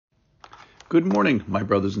Good morning, my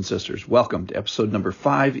brothers and sisters. Welcome to episode number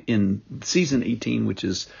 5 in season 18, which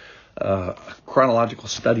is a chronological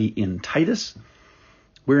study in Titus.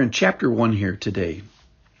 We're in chapter 1 here today.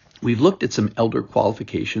 We've looked at some elder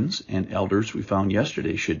qualifications, and elders we found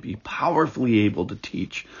yesterday should be powerfully able to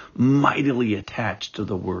teach, mightily attached to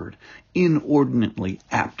the word, inordinately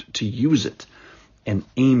apt to use it, and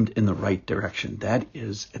aimed in the right direction. That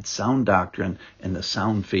is, at sound doctrine and the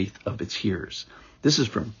sound faith of its hearers. This is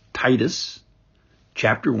from Titus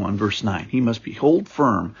chapter 1, verse 9. He must hold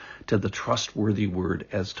firm to the trustworthy word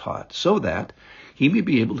as taught, so that he may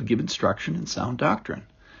be able to give instruction in sound doctrine,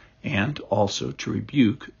 and also to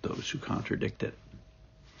rebuke those who contradict it.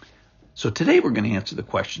 So today we're going to answer the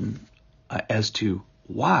question as to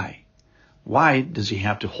why. Why does he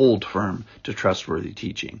have to hold firm to trustworthy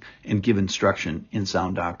teaching and give instruction in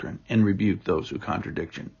sound doctrine and rebuke those who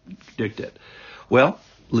contradict it? Well,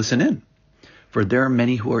 listen in. For there are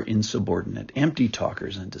many who are insubordinate, empty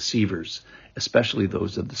talkers and deceivers, especially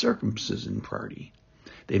those of the circumcision party.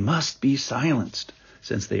 They must be silenced,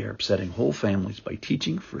 since they are upsetting whole families by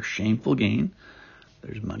teaching for shameful gain.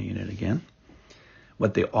 There's money in it again.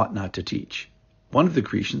 What they ought not to teach. One of the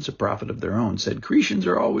Cretans, a prophet of their own, said, Cretans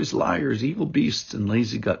are always liars, evil beasts, and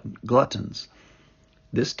lazy gluttons.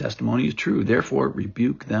 This testimony is true. Therefore,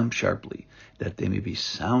 rebuke them sharply, that they may be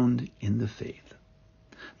sound in the faith,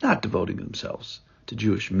 not devoting themselves to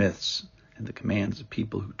Jewish myths and the commands of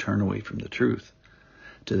people who turn away from the truth.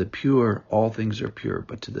 To the pure, all things are pure,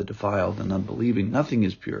 but to the defiled and unbelieving, nothing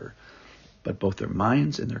is pure, but both their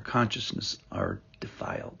minds and their consciousness are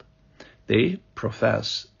defiled. They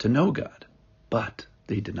profess to know God, but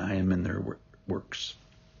they deny him in their works.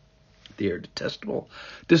 They are detestable,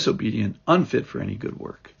 disobedient, unfit for any good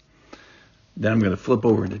work. Then I'm going to flip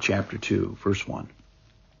over into chapter 2, verse 1.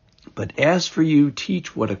 But as for you,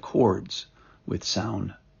 teach what accords with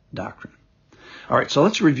sound doctrine. All right, so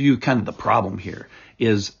let's review kind of the problem here.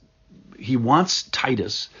 Is he wants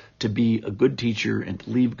Titus to be a good teacher and to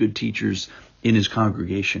leave good teachers in his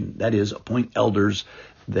congregation. That is, appoint elders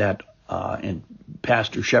that and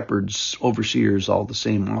pastor, shepherds, overseers, all the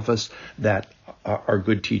same office, that are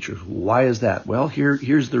good teachers. Why is that? Well,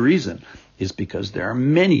 here's the reason, is because there are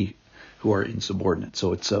many who are insubordinate.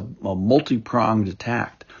 So it's a multi-pronged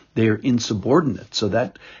attack. They are insubordinate. So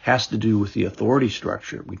that has to do with the authority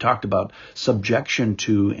structure. We talked about subjection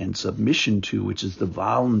to and submission to, which is the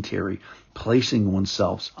voluntary placing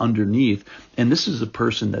oneself underneath. And this is a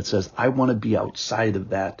person that says, I want to be outside of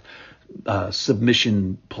that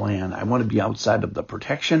submission plan. I want to be outside of the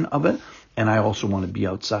protection of it. And I also want to be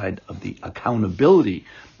outside of the accountability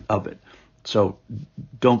of it. So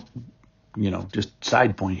don't, just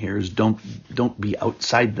side point here is don't be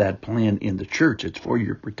outside that plan in the church. It's for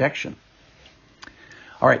your protection.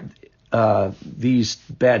 All right. These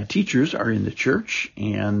bad teachers are in the church,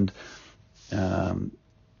 and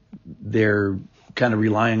they're kind of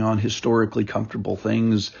relying on historically comfortable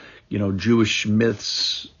things, Jewish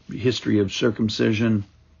myths, history of circumcision,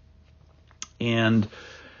 and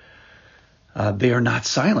they are not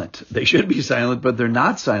silent. They should be silent, but they're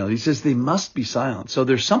not silent. He says they must be silent. So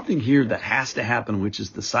there's something here that has to happen, which is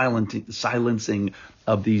the silencing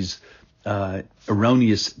of these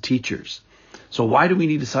erroneous teachers. So why do we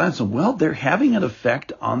need to silence them? Well, they're having an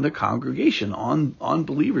effect on the congregation, on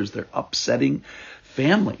believers. They're upsetting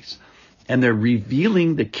families. And they're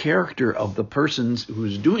revealing the character of the persons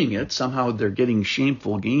who's doing it. Somehow they're getting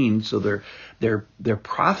shameful gain, so they're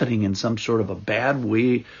profiting in some sort of a bad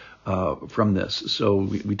way from this. So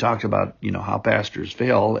we talked about how pastors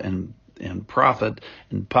fail, and profit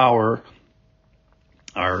and power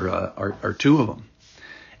are two of them,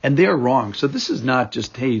 and they are wrong. So this is not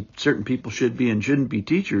just, hey, certain people should be and shouldn't be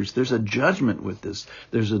teachers. There's a judgment with this.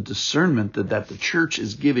 There's a discernment that the church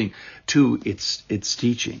is giving to its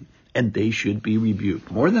teaching, and they should be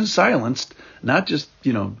rebuked. More than silenced, not just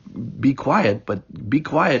be quiet, but be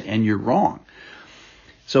quiet and you're wrong.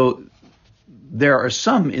 So there are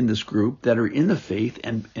some in this group that are in the faith,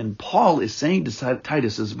 and Paul is saying to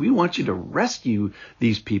Titus, says, we want you to rescue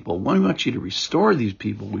these people. We want you to restore these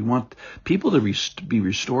people. We want people to be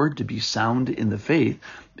restored, to be sound in the faith,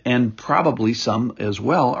 and probably some as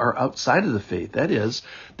well are outside of the faith. That is,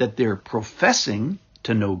 that they're professing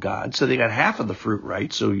to know God. So they got half of the fruit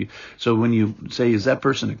right. So when you say, is that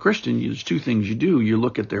person a Christian? There's two things you do. You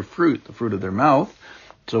look at their fruit, the fruit of their mouth.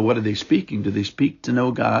 So what are they speaking? Do they speak to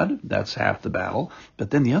know God? That's half the battle.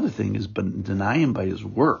 But then the other thing is deny him by his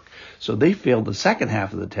work. So they failed the second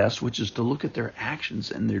half of the test, which is to look at their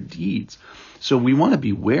actions and their deeds. So we want to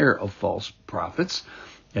beware of false prophets.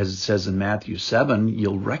 As it says in Matthew 7,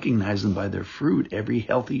 you'll recognize them by their fruit. Every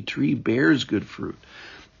healthy tree bears good fruit.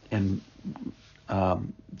 And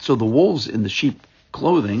so the wolves in the sheep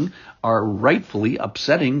clothing are rightfully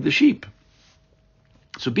upsetting the sheep.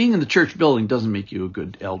 So being in the church building doesn't make you a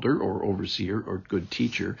good elder or overseer or good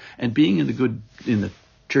teacher. And being in the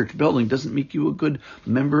church building doesn't make you a good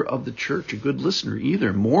member of the church, a good listener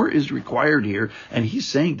either. More is required here. And he's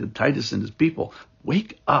saying to Titus and his people,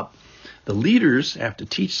 wake up. The leaders have to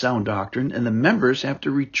teach sound doctrine, and the members have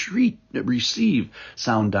to receive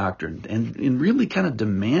sound doctrine and really kind of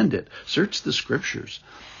demand it. Search the scriptures.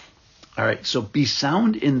 All right, so be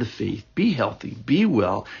sound in the faith, be healthy, be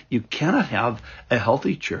well. You cannot have a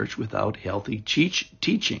healthy church without healthy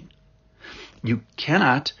teaching. You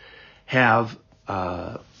cannot have,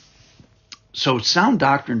 so sound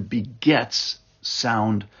doctrine begets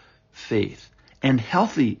sound faith. And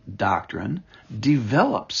healthy doctrine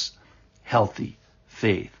develops healthy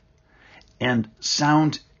faith. And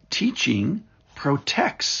sound teaching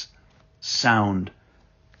protects sound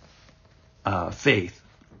faith.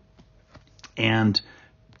 And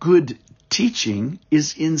good teaching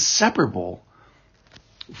is inseparable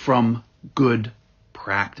from good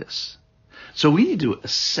practice. So we need to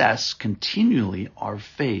assess continually our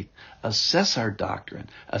faith, assess our doctrine,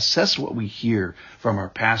 assess what we hear from our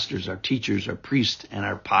pastors, our teachers, our priests, and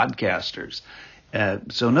our podcasters.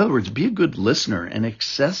 So in other words, be a good listener and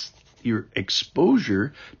assess your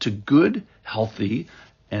exposure to good, healthy,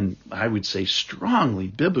 and I would say strongly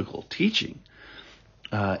biblical teaching.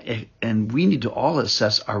 And we need to all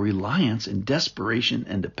assess our reliance and desperation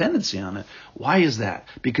and dependency on it. Why is that?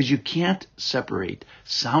 Because you can't separate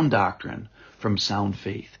sound doctrine from sound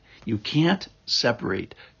faith. You can't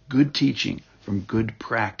separate good teaching from good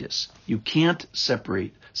practice. You can't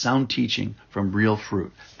separate sound teaching from real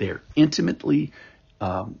fruit. They are intimately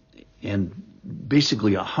and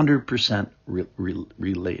basically 100%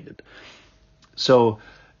 related. So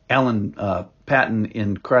Alan Patton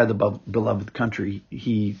in Cry the Beloved Country,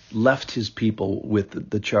 he left his people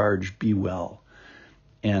with the charge, be well.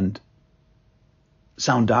 And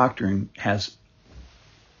sound doctrine has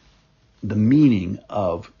the meaning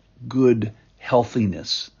of good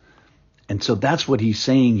healthiness. And so that's what he's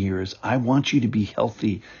saying here is, I want you to be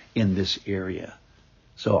healthy in this area.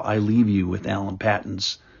 So I leave you with Alan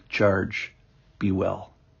Patton's charge, be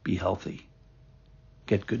well, be healthy,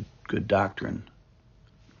 get good doctrine.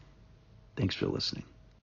 Thanks for listening.